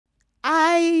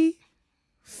I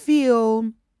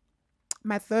feel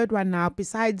my third one now,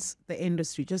 besides the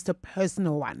industry, just a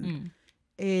personal one,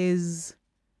 is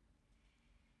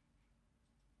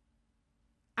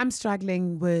I'm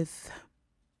struggling with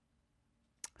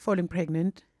falling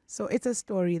pregnant. So it's a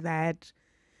story that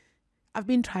I've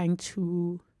been trying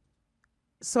to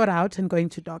sort out and going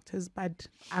to doctors, but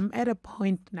I'm at a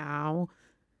point now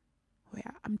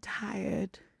where I'm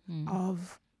tired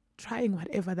of trying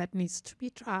whatever that needs to be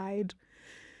tried.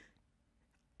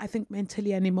 I think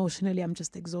mentally and emotionally, I'm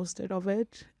just exhausted of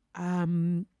it.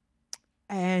 And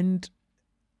I'm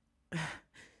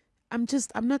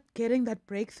not getting that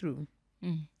breakthrough.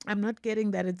 I'm not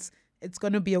getting that it's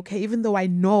going to be okay. Even though I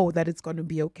know that it's going to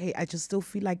be okay, I just still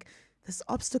feel like this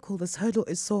obstacle, this hurdle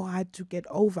is so hard to get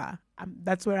over.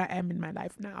 That's where I am in my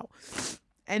life now.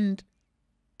 And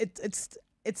it's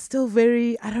still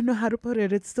very, I don't know how to put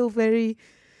it. It's still very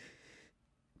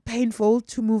painful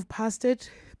to move past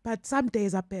it. But some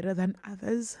days are better than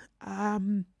others.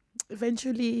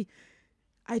 Eventually,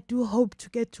 I do hope to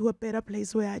get to a better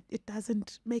place where it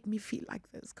doesn't make me feel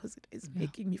like this, because it is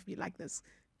making me feel like this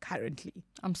currently.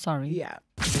 I'm sorry. Yeah.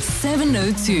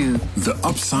 702. The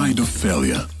upside of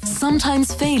failure.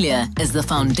 Sometimes failure is the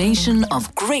foundation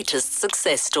of greatest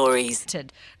success stories.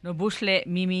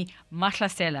 Nobuhle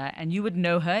Mahlasela, and you would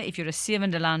know her if you're a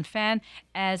Seven Delan fan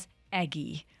as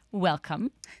Aggie.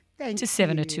 Welcome. Thank to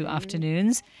 702 you.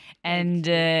 Afternoons. And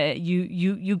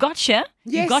you got here.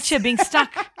 Yes. You got here being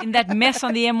stuck in that mess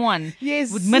on the M1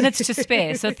 Yes. with minutes to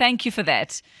spare. So thank you for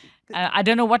that. I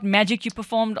don't know what magic you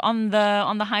performed on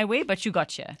the highway, but you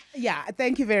got here. Yeah,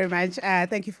 thank you very much.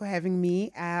 Thank you for having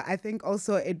me. I think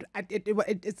also it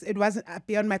wasn't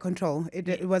beyond my control.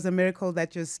 It was a miracle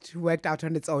that just worked out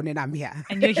on its own, and I'm here.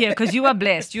 And you're here because you are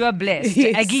blessed. You are blessed.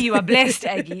 Yes. Aggie, you are blessed,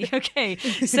 Aggie. Okay.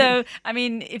 So, I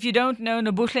mean, if you don't know,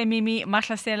 Nobuhle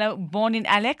Mahlasela, born in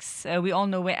Alex. We all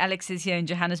know where Alex is here in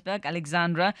Johannesburg,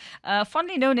 Alexandra.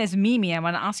 Fondly known as Mimi, I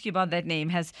want to ask you about that name.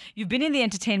 You've been in the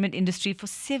entertainment industry for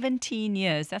 17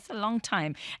 years. That's a long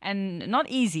time. And not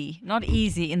easy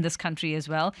in this country as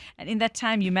well. And in that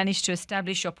time, you managed to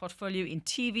establish your portfolio in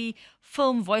TV,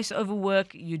 film, voiceover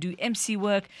work. You do MC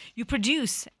work. You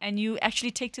produce, and you actually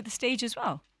take to the stage as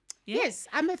well. Yeah? Yes,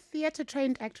 I'm a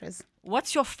theatre-trained actress.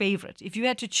 What's your favorite? If you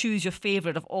had to choose your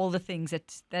favorite of all the things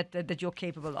that you're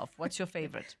capable of, what's your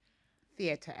favorite?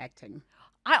 Theatre acting.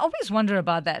 I always wonder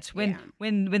about that when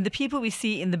Yeah. the people we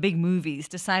see in the big movies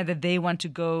decide that they want to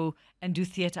go and do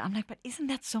theatre. I'm like, but isn't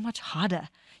that so much harder?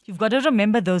 You've got to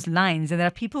remember those lines, and there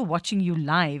are people watching you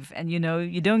live, and you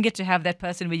don't get to have that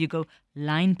person where you go,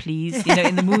 line please,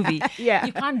 in the movie. Yeah.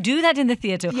 You can't do that in the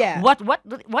theatre. Yeah.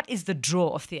 What is the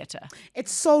draw of theatre?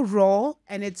 It's so raw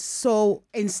and it's so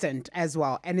instant as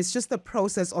well, and it's just the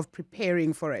process of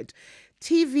preparing for it.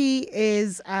 TV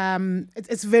is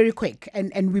it's very quick,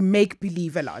 and we make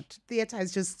believe a lot. Theatre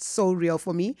is just so real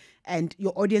for me, and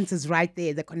your audience is right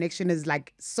there. The connection is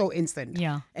like so instant.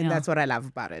 Yeah, and yeah. that's what I love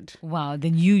about it. Wow,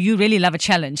 then you really love a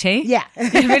challenge, hey? Yeah.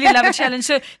 You really love a challenge.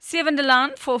 So, Seven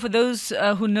Delan, for those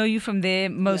who know you from there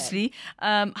mostly,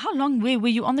 how long were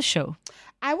you on the show?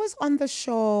 I was on the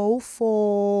show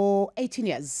for 18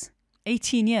 years.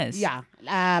 18 years? Yeah.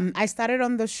 I started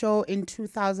on the show in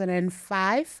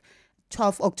 2005.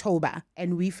 12th October,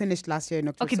 and we finished last year in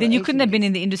October. Okay, then you couldn't have been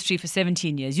in the industry for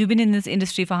 17 years. You've been in this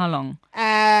industry for how long?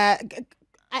 I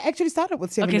actually started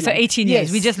with 7 Okay, so 18 years.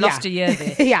 Yes, We just lost a year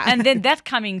there. Yeah. And then that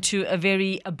coming to a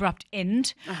very abrupt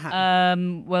end.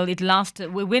 Well, it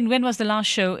lasted. When was the last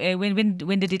show?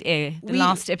 When did it air? The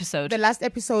last episode? The last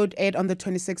episode aired on the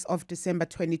 26th of December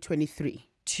 2023.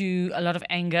 To a lot of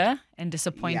anger and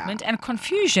disappointment Yeah. and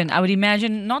confusion, I would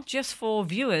imagine, not just for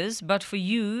viewers, but for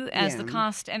you as the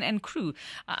cast and crew.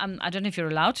 I don't know if you're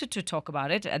allowed to talk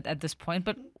about it at this point,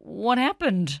 but what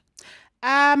happened?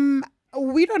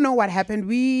 We don't know what happened.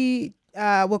 We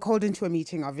were called into a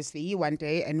meeting, obviously, one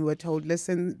day, and we were told,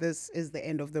 listen, this is the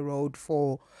end of the road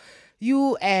for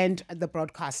you and the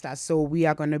broadcaster. So we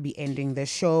are going to be ending the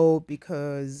show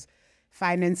because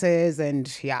finances and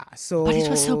so. But it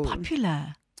was so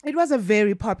popular. It was a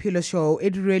very popular show.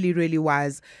 It really, really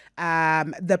was.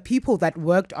 The people that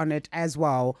worked on it as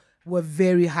well were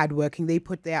very hardworking. They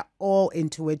put their all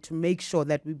into it to make sure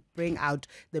that we bring out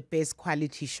the best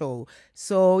quality show.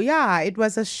 So, it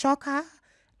was a shocker.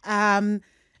 I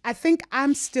think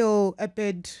I'm still a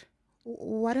bit...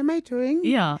 What am I doing?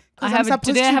 Yeah,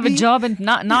 Today I have a job, and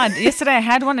now yesterday I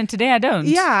had one, and today I don't.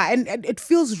 Yeah, and it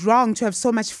feels wrong to have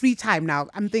so much free time now.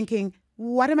 I'm thinking,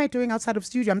 what am I doing outside of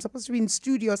studio? I'm supposed to be in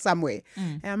studio somewhere,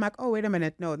 and I'm like, oh, wait a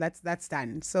minute, no, that's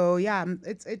done. So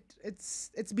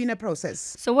it's been a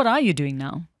process. So what are you doing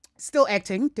now? Still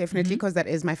acting, definitely, because that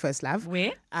is my first love.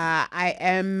 Where?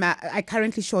 I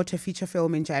currently shot a feature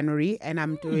film in January, and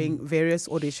I'm doing various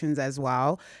auditions as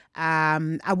well.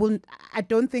 I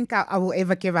don't think I will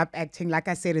ever give up acting. Like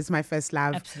I said, it's my first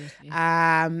love. Absolutely.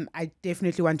 I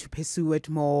definitely want to pursue it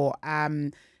more.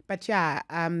 But yeah,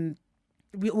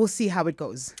 we'll see how it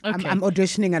goes. Okay. I'm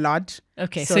auditioning a lot.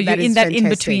 Okay, so you're in that fantastic.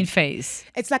 in-between phase.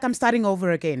 It's like I'm starting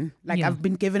over again. Like Yeah. I've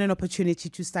been given an opportunity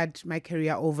to start my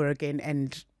career over again,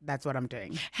 and that's what I'm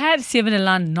doing. Had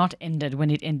Sevenalan not ended when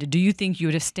it ended, do you think you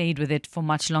would have stayed with it for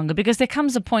much longer? Because there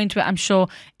comes a point where I'm sure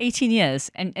 18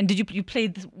 years, and did you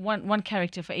played this one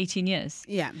character for 18 years?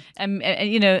 Yeah. And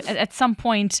you know, at some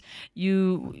point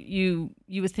you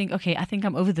would think, okay, I think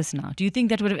I'm over this now. Do you think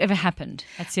that would have ever happened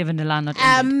had Sevenalan not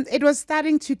ended? It was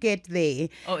starting to get there.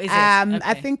 Oh, is it?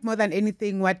 I Okay. think more than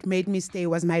anything, what made me stay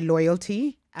was my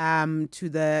loyalty to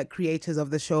the creators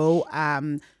of the show,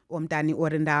 Omdani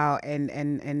Orendao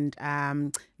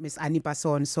and Miss Annie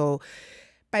Passon. So,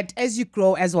 but as you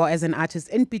grow as well as an artist,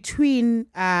 in between,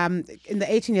 in the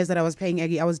 18 years that I was playing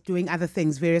Aggie, I was doing other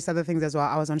things, various other things as well.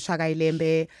 I was on Shagai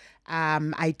Lembe.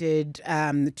 I did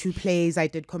 2 plays. I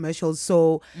did commercials.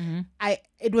 So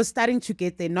it was starting to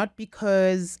get there, not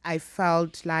because I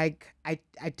felt like I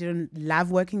didn't love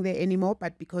working there anymore,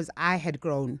 but because I had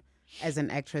grown as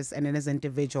an actress and as an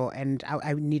individual, and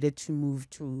I needed to move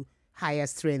to higher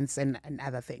strengths and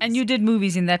other things. And you did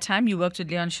movies in that time. You worked with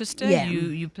Leon Schuster. Yeah.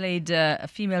 You played a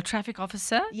female traffic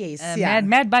officer. Yes, yeah.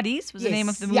 Mad Buddies was the name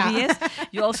of Yes, the movie, yeah. yes.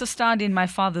 You also starred in My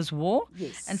Father's War.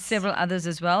 Yes. And several others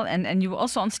as well. And you were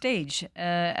also on stage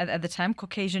at the time,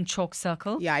 Caucasian Chalk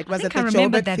Circle. Yeah, it was I think at the I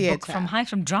remember Joburg that book Theatre.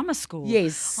 from drama school.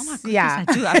 Yes, Oh my goodness, yeah.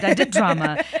 I do. I did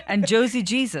drama. And Josie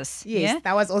Jesus. Yes, Yeah?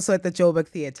 that was also at the Joburg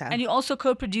Theatre. And you also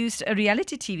co-produced a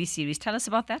reality TV series. Tell us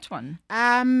about that one.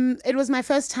 It was my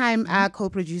first time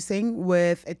co-producing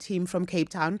with a team from Cape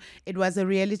Town. It was a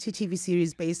reality TV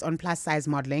series based on plus size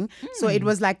modeling. So it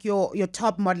was like your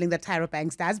top modeling that Tyra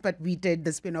Banks does, but we did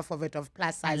the spin-off of it of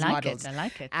plus size models. I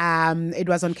like it. It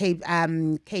was on Cape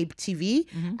TV.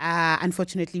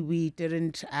 Unfortunately, we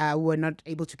were not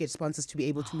able to get sponsors to be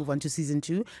able to move on to season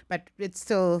 2, but we're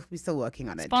still working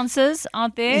on it. Sponsors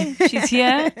out there, she's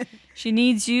here. She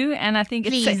needs you, and I think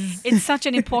Please. it's such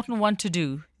an important one to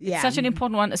do. Yeah. It's such an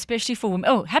important one, especially for women.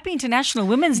 Oh, happy International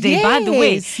Women's Day, by the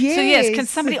way. Yes, So yes, can yes.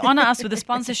 somebody honor us with a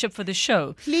sponsorship for the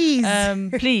show? Please.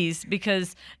 Please,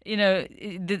 because you know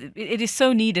it is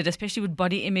so needed, especially with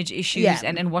body image issues Yeah.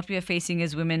 and what we are facing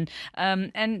as women.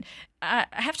 And I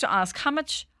have to ask, how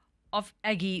much of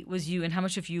Aggie was you, and how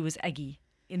much of you was Aggie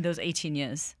in those 18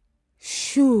 years?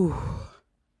 Shoo.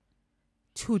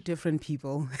 2 different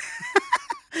people.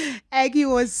 Aggie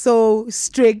was so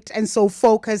strict and so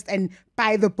focused and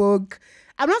by the book.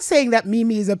 I'm not saying that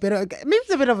Mimi's a bit of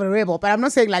a rebel, but I'm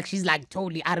not saying like she's like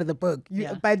totally out of the book.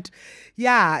 Yeah. But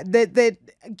yeah, there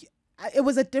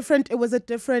was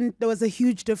a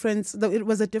huge difference. It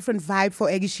was a different vibe for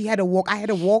Aggie. She had a walk. I had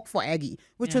a walk for Aggie,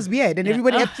 which was weird. And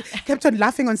everybody kept on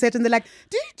laughing on set. And they're like,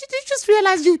 did you just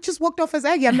realize you just walked off as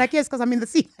Aggie? I'm like, yes, because I'm in the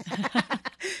scene.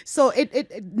 So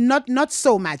it not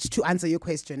so much to answer your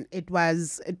question. It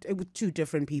was 2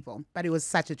 different people, but it was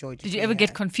such a joy to Did you be ever here.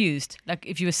 get confused? Like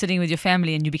if you were sitting with your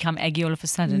family and you become Aggie all of a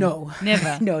sudden? No.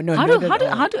 Never. No, How not at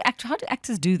all. do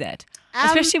actors do that?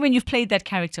 Especially when you've played that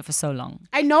character for so long.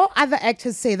 I know other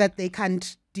actors say that they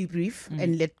can't debrief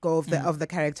and let go of the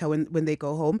character when they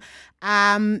go home.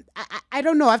 I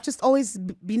don't know. I've just always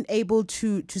been able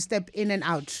to step in and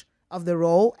out of the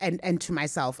role and to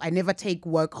myself. I never take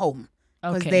work home.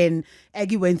 Because Okay. then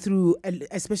Aggie went through,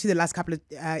 especially the last couple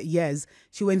of years,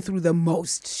 she went through the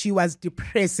most. She was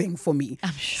depressing for me.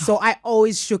 I'm sure. So I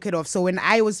always shook it off. So when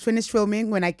I was finished filming,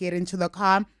 when I get into the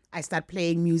car, I start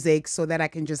playing music so that I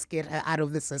can just get her out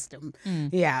of the system.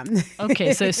 Yeah.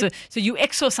 Okay, so you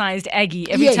exorcised Aggie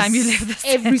every Yes, time you left the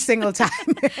set. every single time.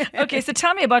 Okay, so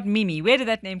tell me about Mimi. Where did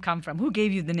that name come from? Who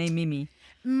gave you the name Mimi?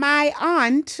 My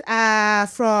aunt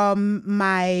from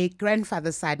my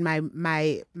grandfather's side, my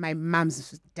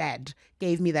mom's dad,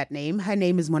 gave me that name. Her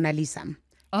name is Mona Lisa.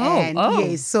 And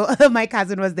yes, so my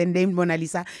cousin was then named Mona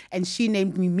Lisa, and she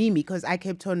named me Mimi because I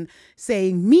kept on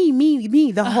saying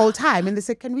me the whole time. And they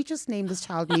said, can we just name this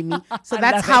child Mimi? So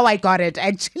that's how I got it,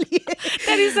 actually.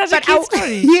 That is such a cute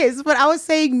story. Yes, but I was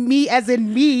saying me as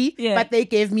in me, Yeah. but they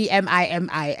gave me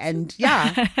M-I-M-I. And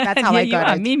yeah, that's how And I here got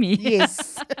you are, it. Mimi.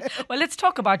 Yes. Well, let's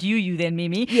talk about you then,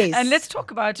 Mimi. Yes. And let's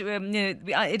talk about,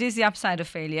 it is the upside of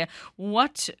failure.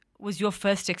 What was your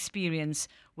first experience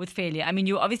with failure? I mean,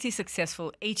 you were obviously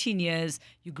successful, 18 years,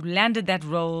 you landed that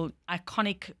role,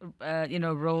 iconic,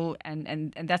 role,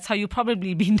 and that's how you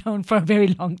probably been known for a very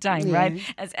long time, right?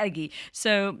 As Aggie.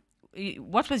 So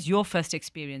what was your first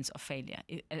experience of failure,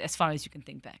 as far as you can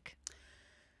think back?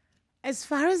 As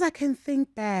far as I can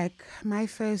think back, my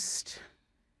first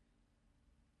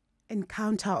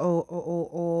encounter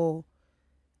or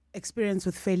experience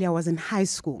with failure was in high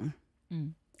school.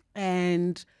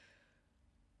 And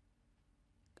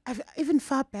even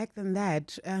far back than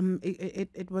that,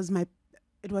 it was my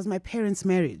parents'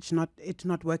 marriage,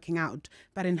 not working out.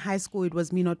 But in high school, it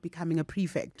was me not becoming a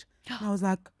prefect. And I was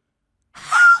like,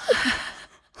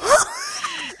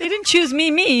 they didn't choose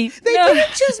me. They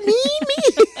didn't choose me.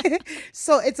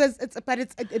 So it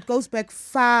goes back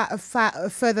far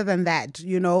further than that.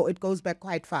 You know, it goes back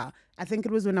quite far. I think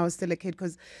it was when I was still a kid,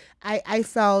 because I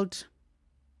felt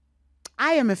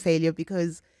I am a failure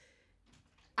because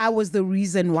I was the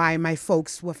reason why my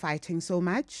folks were fighting so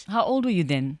much. How old were you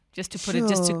then? Just to put it,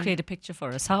 just to create a picture for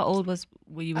us. How old were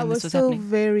you when this was happening? I was still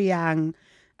very young,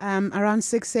 around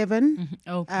 6, 7.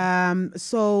 Okay.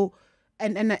 So,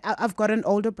 and I've got an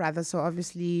older brother, so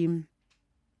obviously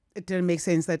it didn't make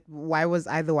sense that why was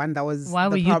I the one that was why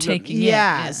the were problem? you taking?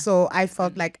 Yeah. So I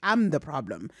felt like I'm the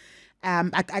problem. I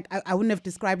wouldn't have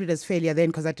described it as failure then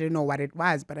because I didn't know what it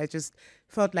was, but I just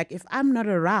felt like if I'm not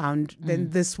around,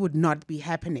 then this would not be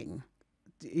happening.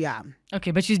 Yeah. Okay,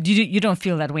 but you don't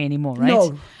feel that way anymore, right?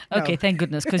 No. Okay, thank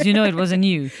goodness, because you know it wasn't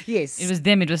you. Yes. It was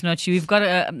them, it was not you. We've got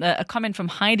a comment from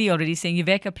Heidi already saying,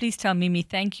 Uveka, please tell Mimi,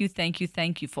 thank you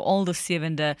for all the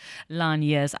 7 Laan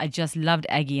years. I just loved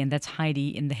Aggie, and that's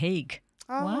Heidi in The Hague.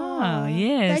 Oh, wow,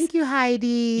 yes. Thank you,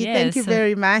 Heidi. Yes. Thank you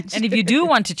very much. And if you do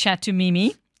want to chat to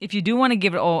Mimi, if you do want to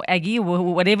give it, or Aggie,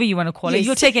 whatever you want to call it,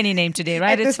 you'll take any name today,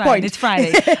 right? At It's this fine. point. It's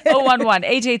Friday.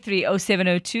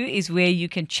 011-883-0702 is where you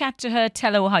can chat to her,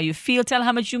 tell her how you feel, tell her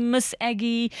how much you miss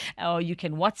Aggie, or you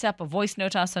can WhatsApp or voice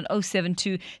note us on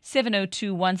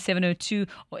 072-702-1702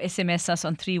 or SMS us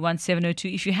on 31702.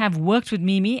 If you have worked with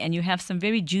Mimi and you have some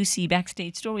very juicy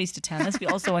backstage stories to tell us, we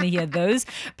also want to hear those.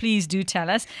 Please do tell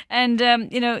us. And,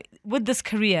 with this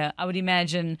career, I would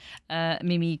imagine,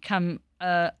 Mimi, come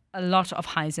a lot of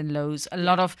highs and lows, a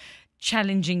lot of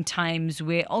challenging times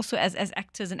where also as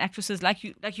actors and actresses like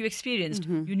you experienced,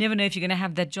 you never know if you're going to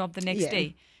have that job the next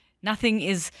day. Nothing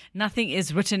is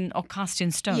written or cast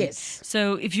in stone. Yes.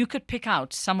 So if you could pick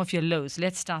out some of your lows,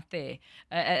 let's start there.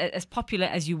 As popular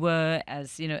as you were,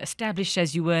 as established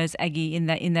as you were as Aggie in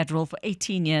that role for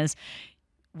 18 years,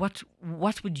 what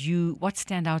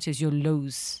stand out as your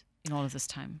lows in all of this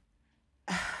time?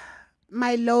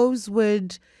 My lows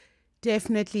would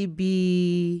definitely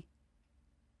be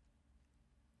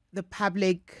the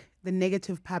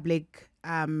negative public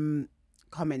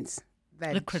comments,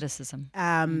 The criticism.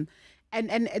 and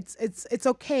it's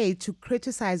okay to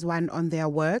criticize one on their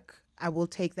work. I will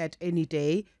take that any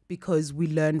day because we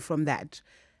learn from that.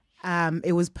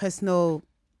 It was personal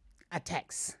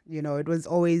attacks. It was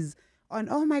always on,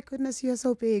 oh my goodness, you're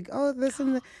so big. Oh, this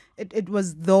and that. It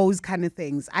was those kind of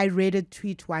things. I read a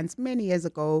tweet once many years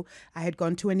ago. I had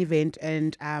gone to an event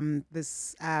and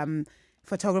this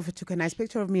photographer took a nice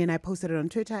picture of me and I posted it on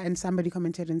Twitter, and somebody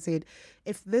commented and said,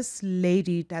 if this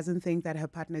lady doesn't think that her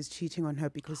partner is cheating on her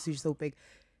because she's so big,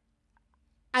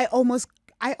 I almost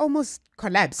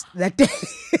collapsed that day.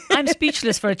 I'm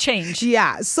speechless for a change.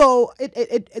 Yeah. So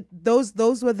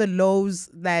those were the lows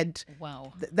that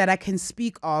that I can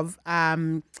speak of.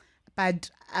 But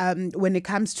when it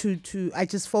comes to I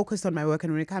just focused on my work,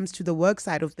 and when it comes to the work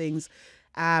side of things,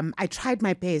 I tried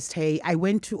my best. Hey, I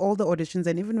went to all the auditions,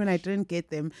 and even when I didn't get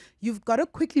them, you've got to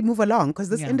quickly move along because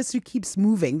this industry keeps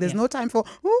moving. There's no time for,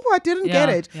 I didn't get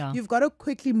it. Yeah. You've got to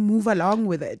quickly move along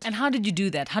with it. And how did you do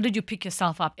that? How did you pick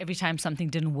yourself up every time something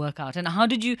didn't work out? And how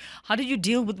did you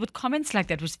deal with comments like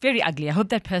that? It was very ugly. I hope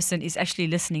that person is actually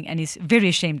listening and is very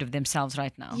ashamed of themselves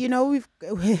right now.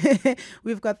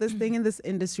 We've got this thing in this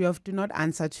industry of do not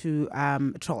answer to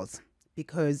trolls,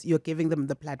 because you're giving them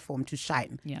the platform to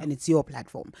shine, and it's your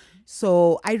platform.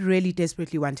 So I really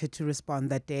desperately wanted to respond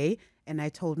that day, and I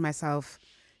told myself,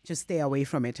 just stay away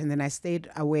from it. And then I stayed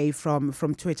away from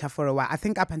Twitter for a while. I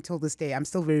think up until this day, I'm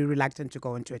still very reluctant to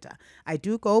go on Twitter. I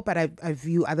do go, but I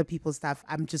view other people's stuff.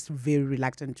 I'm just very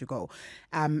reluctant to go.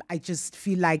 I just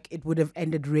feel like it would have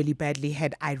ended really badly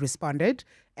had I responded,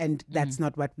 and that's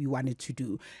not what we wanted to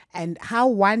do. And how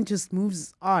one just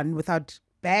moves on without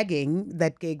bagging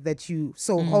that gig that you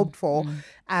so hoped for.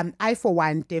 I, for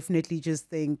one, definitely just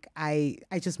think I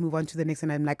just move on to the next,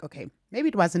 and I'm like, okay, maybe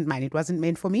it wasn't mine. It wasn't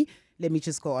meant for me. Let me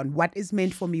just go on. What is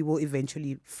meant for me will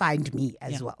eventually find me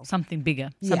as well. Something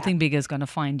bigger. Something bigger is going to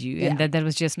find you. And that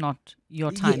was just not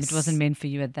your time. Yes. It wasn't meant for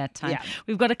you at that time. Yeah.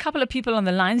 We've got a couple of people on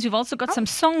the lines. We've also got some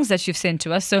songs that you've sent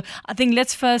to us. So I think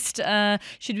let's first, I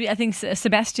think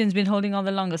Sebastian's been holding on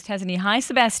the longest, hasn't he? Hi,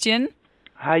 Sebastian.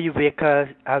 Hi,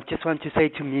 Uveka. I just want to say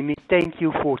to Mimi, thank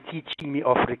you for teaching me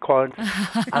Afrikaans.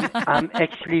 I'm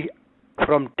actually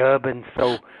from Durban,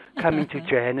 so coming to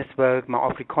Johannesburg, my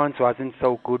Afrikaans wasn't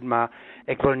so good, maar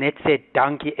ek wil net sê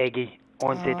dankie, Eggie.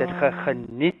 Ons het dit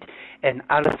geniet en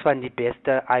alles van die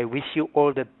beste. I wish you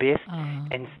all the best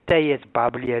and stay as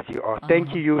bubbly as you are.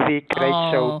 Thank you, Uveka. Great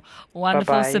show.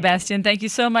 Wonderful, Bye-bye. Sebastian. Thank you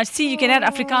so much. See, you can add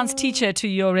Afrikaans teacher to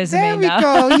your resume There we now.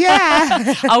 go.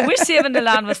 Yeah. I wish Seven de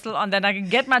Laan was still on that. I can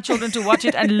get my children to watch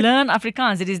it and learn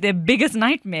Afrikaans. It is their biggest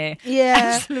nightmare.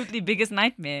 Yeah. Absolutely biggest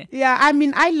nightmare. Yeah, I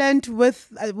mean, I learned with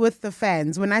the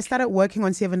fans. When I started working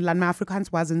on Seven Land, my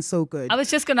Afrikaans wasn't so good. I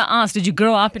was just going to ask, did you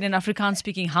grow up in an Afrikaans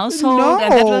speaking household? No.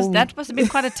 And that must have been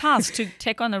quite a task to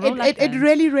take on a role like that. It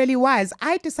really, really was.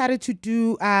 I decided to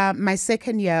do my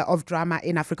second year of drama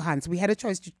in Afrikaans. We had a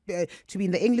choice to be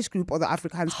in the English group or the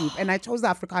Afrikaans group. And I chose the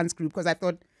Afrikaans group because I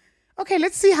thought, okay,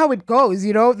 let's see how it goes.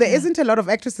 You know, there isn't a lot of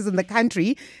actresses in the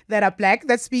country that are black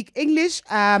that speak English,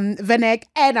 Vernac,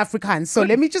 and Afrikaans. So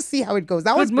let me just see how it goes.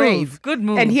 That was brave. Good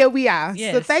move. And here we are.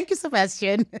 Yes. So thank you,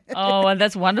 Sebastian. Oh, well,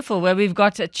 that's wonderful. Well, we've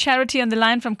got Charity on the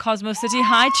line from Cosmo City.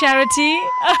 Hi, Charity.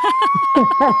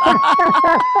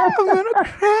 I'm going to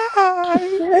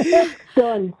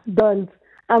cry. Don't.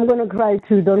 I'm gonna cry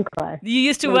too. Don't cry. You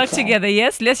used to work together,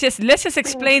 yes? Let's just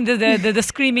explain the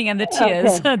screaming and the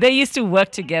tears. Okay. They used to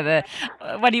work together.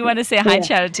 What do you want to say? Hi,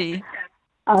 Charity.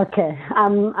 Okay.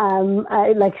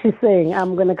 Like she's saying,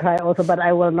 I'm gonna cry also, but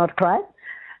I will not cry.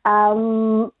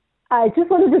 I just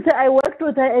wanted to say I worked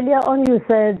with her earlier on. You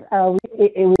said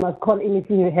we must call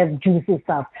anything you have juicy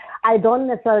stuff. I don't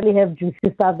necessarily have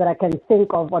juicy stuff that I can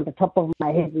think of on the top of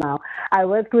my head now. I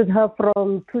worked with her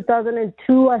from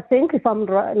 2002, I think, if I'm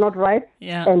not right,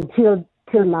 until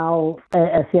now,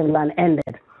 as Youngland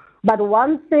ended. But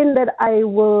one thing that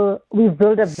we've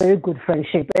built a very good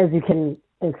friendship, as you can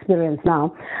experience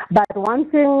now. But one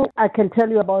thing I can tell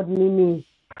you about Mimi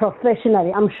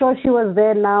professionally, I'm sure she was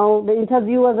there now. The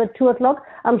interview was at 2:00.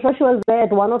 I'm sure she was there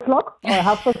at 1:00 or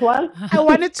 1:30. I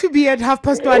wanted to be at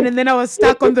 1:30 and then I was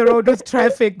stuck on the road with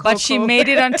traffic. But she made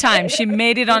it on time. She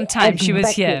made it on time. She was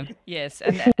here. Yes.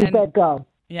 She's that girl.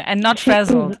 Yeah, and not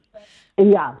frazzled.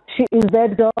 She is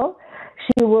that girl.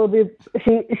 She will be.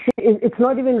 It's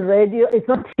not even radio. It's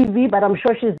not TV. But I'm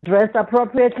sure she's dressed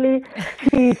appropriately.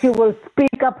 She will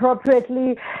speak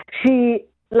appropriately.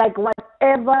 Like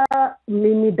whatever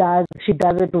Mimi does, she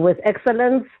does it with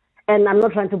excellence. And I'm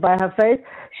not trying to buy her face.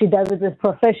 She does it with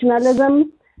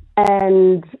professionalism.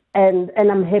 And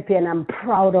I'm happy and I'm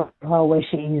proud of her where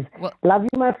she is. Well, love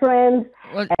you, my friend.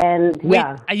 Well, and wait,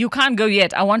 you can't go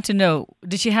yet. I want to know,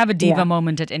 did she have a diva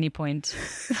moment at any point?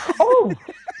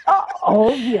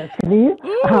 Obviously.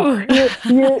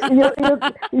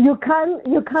 You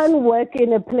can't work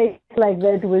in a place like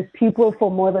that with people for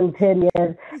more than 10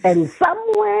 years and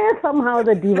somehow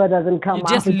the diva doesn't come out.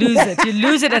 You just lose it. You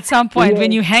lose it at some point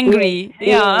when you're hangry.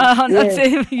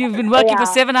 You've been working for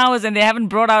 7 hours and they haven't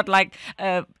brought out like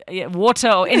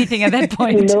water or anything at that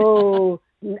point. No.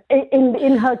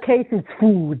 In her case, it's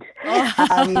food.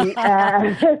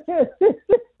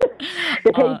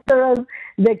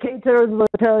 The caterers will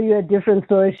tell you a different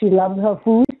story. She loved her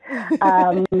food.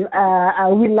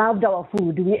 We loved our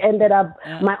food. We ended up,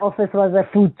 my office was a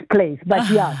food place. But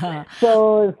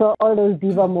so all those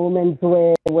diva moments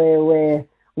were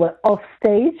off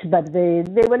stage, but they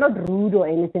were not rude or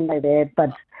anything like that.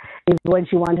 But when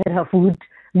she wanted her food,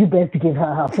 you best give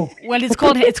her food. Well, it's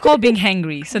called being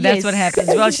hangry. So that's what happens.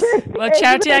 Well,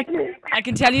 Charity, I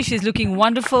can tell you she's looking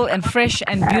wonderful and fresh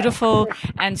and beautiful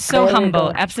and so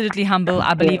humble, absolutely humble.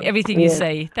 I believe everything you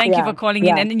say. Thank you for calling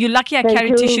in. And you're lucky I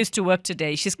carried tissues to work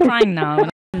today. She's crying now.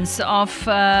 Of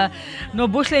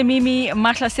Nobuhle Mimi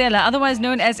Mahlasela, otherwise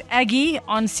known as Aggie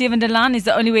on Seven de Laan, is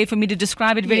the only way for me to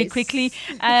describe it very quickly.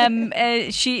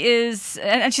 She is,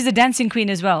 and she's a dancing queen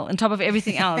as well, on top of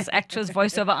everything else. Actress,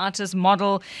 voiceover artist,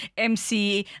 model,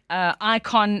 MC,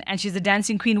 icon, and she's a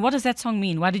dancing queen. What does that song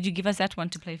mean? Why did you give us that one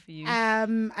to play for you?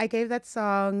 I gave that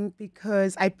song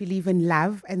because I believe in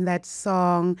love, and that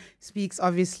song speaks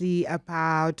obviously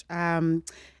about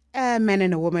a man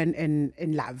and a woman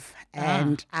in love,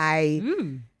 and I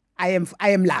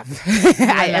am love.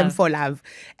 I am for love,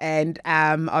 and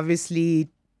obviously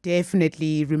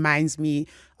definitely reminds me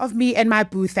of me and my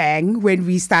boo thang when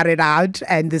we started out,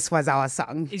 and this was our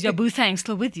song. Is your boo thang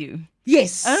still with you?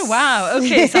 Yes. Oh wow.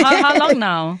 Okay. So how long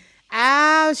now?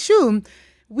 Sure.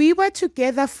 We were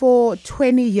together for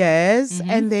 20 years,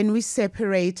 and then we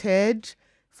separated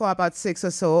for about 6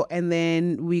 or so, and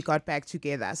then we got back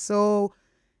together. So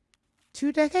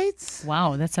 2 decades.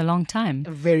 Wow, that's a long time.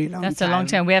 A very long time. That's a long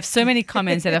time. We have so many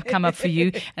comments that have come up for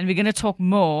you, and we're going to talk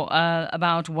more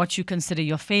about what you consider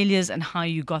your failures and how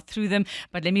you got through them.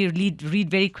 But let me read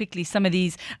very quickly some of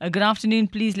these. Good afternoon.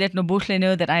 Please let Nobuhle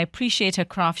know that I appreciate her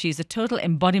craft. She is a total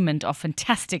embodiment of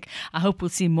fantastic. I hope we'll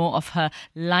see more of her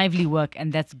lively work.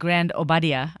 And that's Grand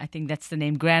Obadia. I think that's the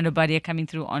name, Grand Obadia, coming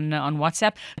through on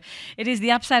WhatsApp. It is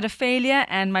the upside of failure,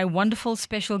 and my wonderful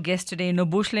special guest today,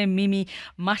 Nobuhle Mimi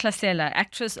Mahlasela,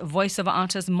 actress, voiceover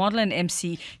artist, model, and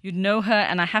MC. You'd know her,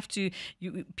 and I have to.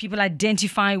 People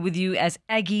identify with you as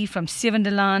Aggie from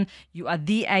Sevendelaan. You are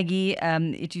the Aggie.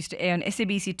 It used to air on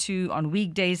SABC2 on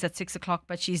weekdays at 6 o'clock,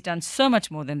 but she's done so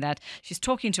much more than that. She's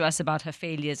talking to us about her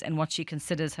failures and what she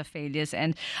considers her failures.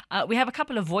 And we have a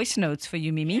couple of voice notes for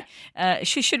you, Mimi.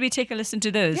 Should we take a listen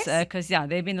to those? Because,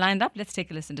 they've been lined up. Let's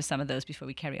take a listen to some of those before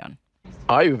we carry on.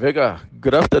 Hi, Uveka.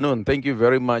 Good afternoon. Thank you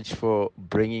very much for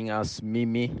bringing us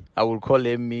Mimi. I will call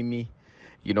her Mimi.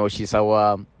 You know, she's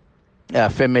our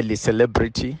family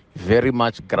celebrity, very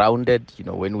much grounded. You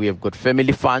know, when we have got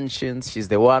family functions, she's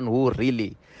the one who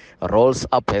really rolls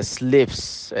up her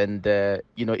sleeves and,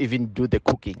 even do the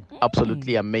cooking.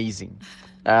 Absolutely amazing.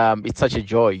 It's such a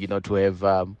joy, to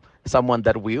have someone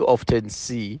that we often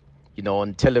see,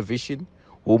 on television,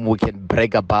 whom we can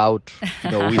brag about,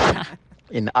 with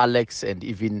in Alex and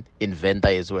even in Venda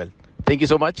as well. Thank you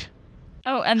so much.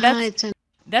 Oh, and that's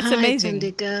amazing.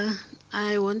 Tandika.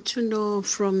 I want to know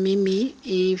from Mimi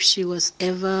if she was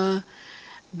ever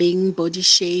being body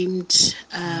shamed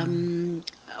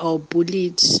or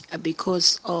bullied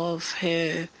because of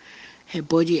her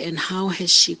body, and how has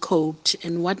she coped,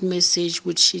 and what message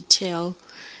would she tell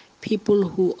people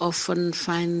who often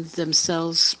find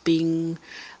themselves being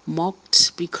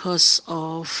mocked because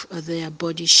of their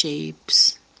body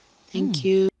shapes. Thank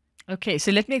you. Okay,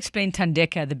 so let me explain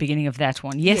Tandeka at the beginning of that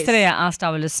one. Yesterday, I asked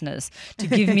our listeners to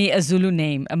give me a Zulu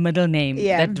name, a middle name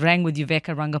that rang with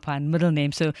Uveka Rangappa and middle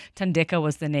name. So Tandeka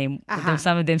was the name. Though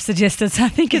some of them suggested, so I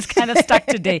think it's kind of stuck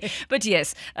today. But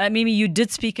yes, Mimi, you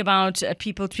did speak about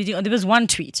people tweeting. Oh, there was one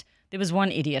tweet. There was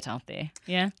one idiot out there,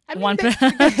 at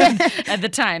the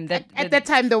time. At that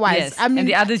time there was. Yes. And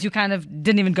the others you kind of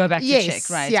didn't even go back to check,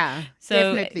 right? Yeah,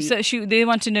 so, definitely. So they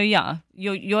want to know,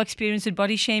 your experience with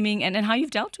body shaming and how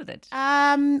you've dealt with it.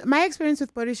 My experience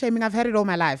with body shaming, I've had it all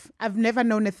my life. I've never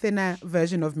known a thinner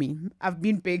version of me. I've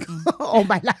been big all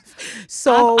my life.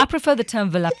 So I prefer the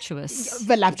term voluptuous.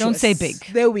 Voluptuous. Don't say big.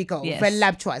 There we go. Yes.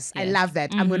 Voluptuous. Yes. I love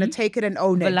that. I'm going to take it and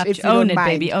own it. If you own don't it, mind.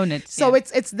 baby. Own it. So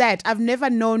it's that. I've never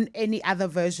known any other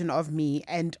version of me,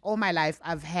 and all my life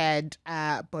I've had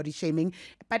body shaming.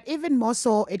 But even more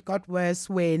so, it got worse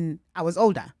when I was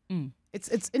older. It's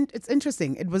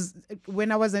interesting. It was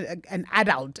when I was an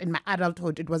adult, in my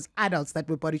adulthood, it was adults that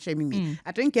were body shaming me.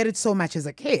 I didn't get it so much as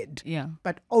a kid,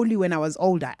 but only when I was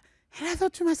older. And I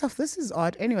thought to myself, this is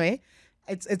odd. Anyway,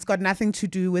 it's got nothing to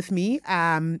do with me.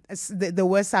 There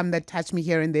were some that touched me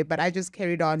here and there, but I just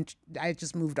carried on. I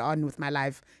just moved on with my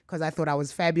life because I thought I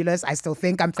was fabulous. I still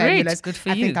think I'm fabulous. Great. Good for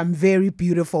you. I think I'm very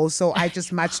beautiful. So I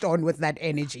just marched on with that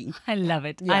energy. I love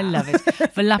it. Yeah. I love it.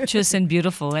 Voluptuous and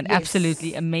beautiful and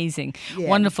absolutely amazing. Yeah.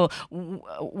 Wonderful.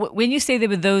 When you say there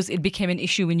were those, it became an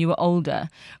issue when you were older.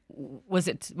 Was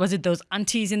it those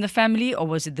aunties in the family, or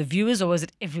was it the viewers, or was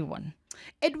it everyone?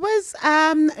 It was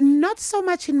not so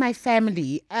much in my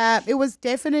family. It was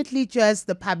definitely just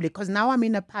the public, because now I'm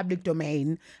in a public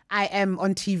domain. I am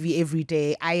on TV every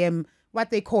day. I am what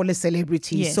they call a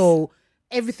celebrity. Yes. So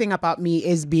everything about me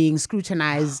is being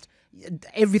scrutinized.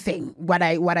 Everything, what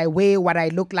I wear, what I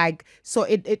look like. So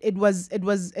it was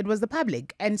the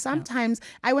public. And sometimes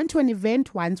I went to an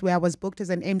event once where I was booked as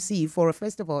an MC for a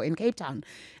festival in Cape Town.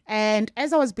 And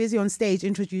as I was busy on stage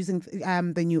introducing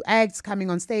the new acts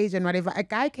coming on stage and whatever, a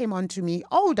guy came on to me,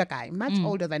 older guy, much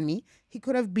older than me. He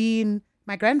could have been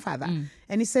my grandfather.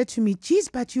 And he said to me, "Geez,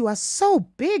 but you are so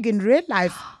big in real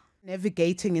life."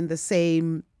 Navigating in the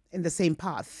same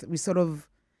path. We sort of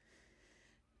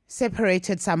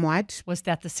separated somewhat. Was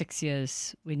that the 6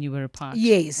 years when you were apart?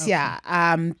 Yes, yeah.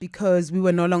 Because we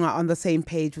were no longer on the same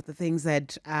page with the things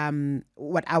that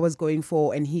what I was going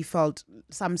for, and he felt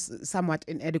somewhat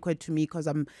inadequate to me because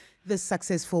I'm this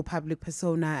successful public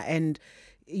persona, and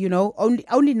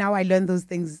only now I learned those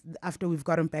things after we've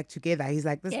gotten back together. He's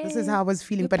like, this is how I was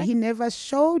feeling, but he never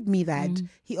showed me that.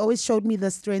 He always showed me the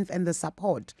strength and the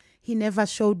support. He never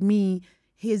showed me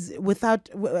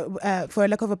for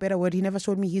lack of a better word, he never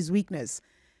showed me his weakness,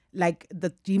 like the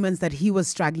demons that he was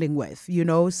struggling with,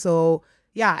 So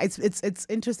yeah, it's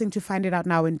interesting to find it out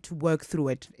now and to work through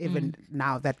it, even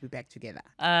now that we're back together.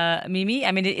 Mimi,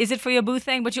 I mean, is it for your boo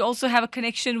thing? But you also have a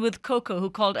connection with Coco, who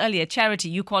called earlier. Charity,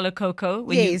 you call her Coco.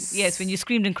 When Yes. Yes, when you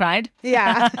screamed and cried.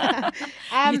 Yeah.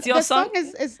 It's your the song?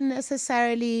 is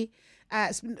necessarily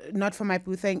not for my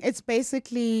boo thing. It's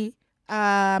basically,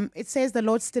 it says the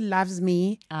Lord still loves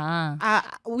me.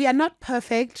 We are not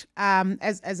perfect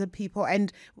as a people.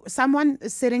 And someone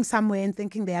is sitting somewhere and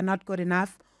thinking they are not good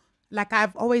enough. Like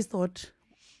I've always thought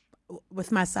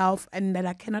with myself, and that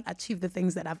I cannot achieve the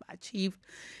things that I've achieved.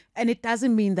 And it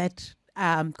doesn't mean that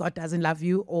God doesn't love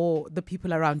you or the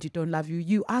people around you don't love you.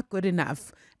 You are good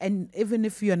enough. And even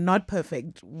if you're not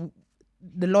perfect,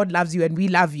 the Lord loves you and we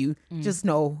love you. Just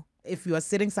know, if you are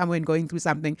sitting somewhere and going through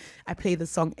something, I play the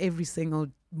song every single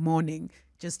morning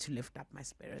just to lift up my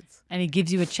spirits. And it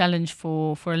gives you a challenge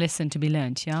for a lesson to be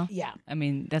learned, yeah? Yeah. I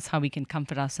mean, that's how we can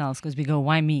comfort ourselves, because we go,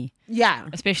 why me? Yeah.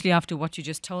 Especially after what you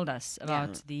just told us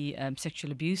about the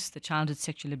sexual abuse, the childhood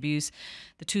sexual abuse,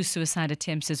 the 2 suicide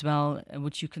attempts as well,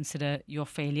 which you consider your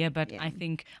failure. But I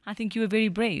think you were very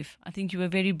brave. I think you were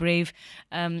very brave.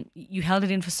 You held it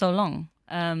in for so long.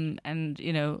 And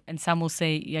you know, and some will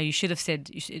say, yeah, you should have said.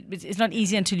 It's not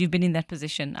easy until you've been in that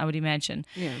position, I would imagine.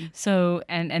 Yeah. So,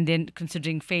 and then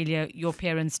considering failure, your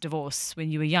parents' divorce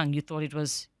when you were young, you thought it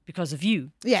was because of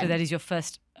you. Yeah. So that is your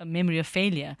first memory of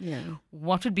failure. Yeah.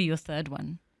 What would be your third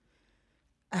one?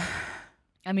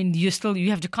 I mean, you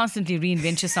have to constantly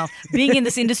reinvent yourself. Being in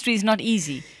this industry is not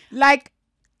easy. Like,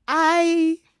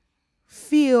 I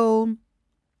feel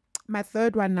my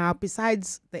third one now,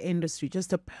 besides the industry,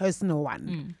 just a personal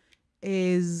one,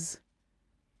 is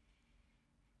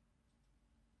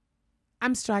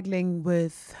I'm struggling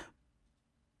with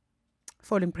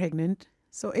falling pregnant.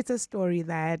 So it's a story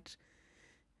that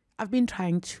I've been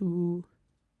trying to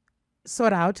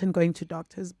sort out and going to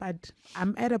doctors, but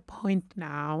I'm at a point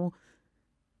now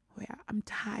where I'm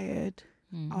tired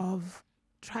of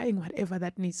trying whatever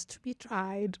that needs to be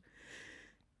tried.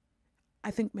 I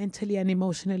think mentally and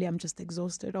emotionally, I'm just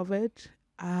exhausted of it.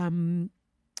 And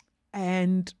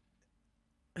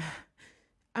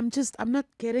I'm not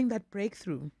getting that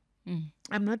breakthrough.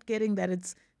 I'm not getting that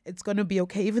it's going to be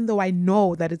okay. Even though I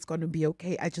know that it's going to be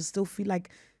okay, I just still feel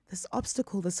like this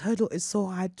obstacle, this hurdle is so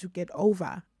hard to get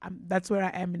over. That's where I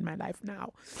am in my life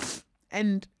now.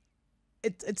 And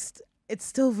it's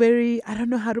still very, I don't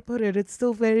know how to put it. It's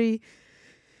still very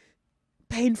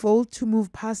painful to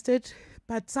move past it.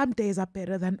 But some days are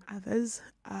better than others.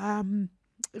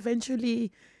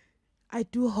 Eventually, I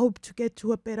do hope to get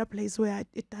to a better place where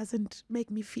it doesn't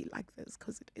make me feel like this,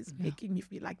 because it is making me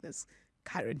feel like this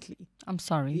currently. I'm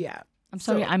sorry. Yeah. I'm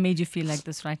sorry I made you feel like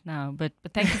this right now, but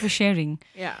thank you for sharing.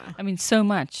 Yeah. I mean, so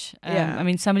much. I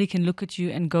mean, somebody can look at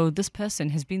you and go, this person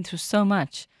has been through so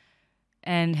much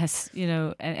and has, you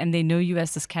know, and they know you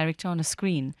as this character on a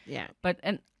screen. Yeah. But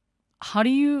how do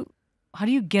you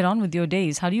get on with your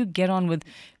days? How do you get on with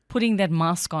putting that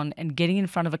mask on and getting in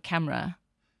front of a camera,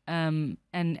 and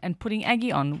putting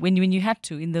Aggie on when you had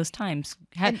to in those times,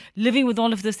 living with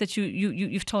all of this that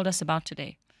you've told us about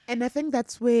today? And I think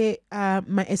that's where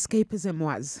my escapism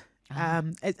was.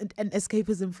 And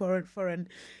escapism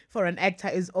for an actor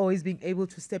is always being able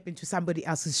to step into somebody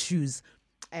else's shoes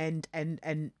and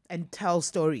tell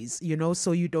stories, you know,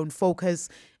 so you don't focus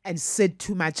and sit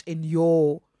too much in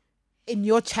your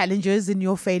challenges, in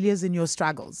your failures, in your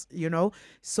struggles, you know.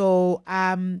 So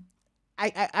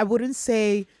I wouldn't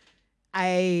say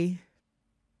I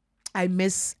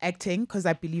miss acting, because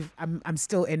I believe I'm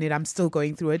still in it. I'm still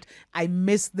going through it. I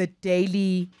miss the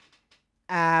daily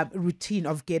routine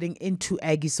of getting into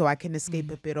Aggie so I can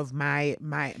escape a bit of my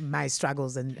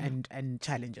struggles and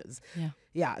challenges.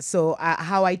 Yeah. So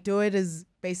how I do it is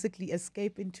basically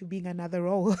escape into being another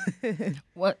role.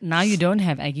 Well, now you don't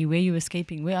have Aggie. Where are you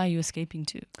escaping? Where are you escaping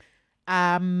to?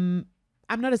 I'm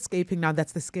not escaping now.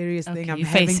 That's the scariest thing. I'm you're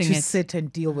having facing to it. sit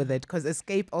and deal with it, because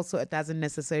escape also, it doesn't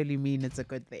necessarily mean it's a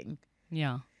good thing.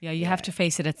 Yeah, you have to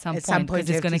face it at some At some point, point because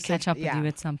you it's have going to to catch sit- up with yeah. you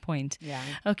at some point. Yeah.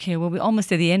 Okay, well, we're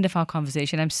almost at the end of our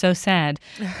conversation. I'm so sad,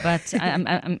 but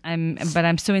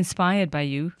I'm so inspired by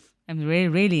you. I'm really,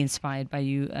 really inspired by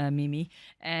you, Mimi.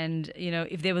 And, you know,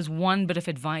 if there was one bit of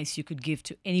advice you could give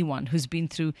to anyone who's been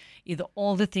through either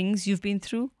all the things you've been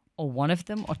through, or one of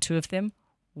them, or two of them,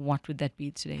 what would that be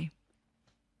today?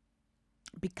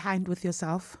 Be kind with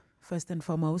yourself, first and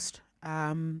foremost.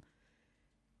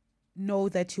 Know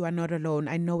that you are not alone.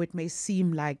 I know it may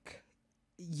seem like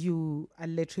you are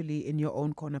literally in your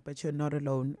own corner, but you're not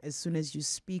alone. As soon as you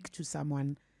speak to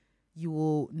someone, you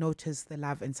will notice the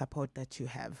love and support that you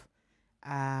have.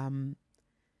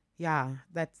 yeah,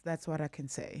 that's what I can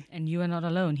say. And you are not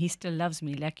alone. He still loves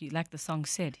me, like the song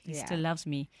said. He Yeah. still loves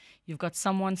me. You've got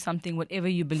someone, something, whatever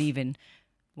you believe in,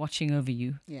 watching over you.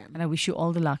 Yeah. And I wish you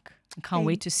all the luck. I can't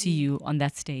wait to see you on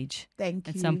that stage Thank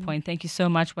at you. some point. Thank you so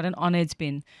much. What an honor it's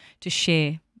been to share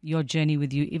your journey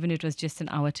with you, even if it was just an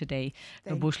hour today.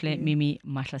 Thank Nobuhle you. Mimi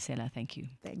Mahlasela. Thank you.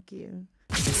 Thank you.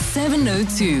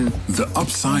 702. The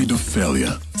upside of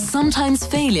failure. Sometimes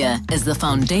failure is the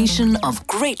foundation of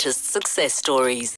greatest success stories.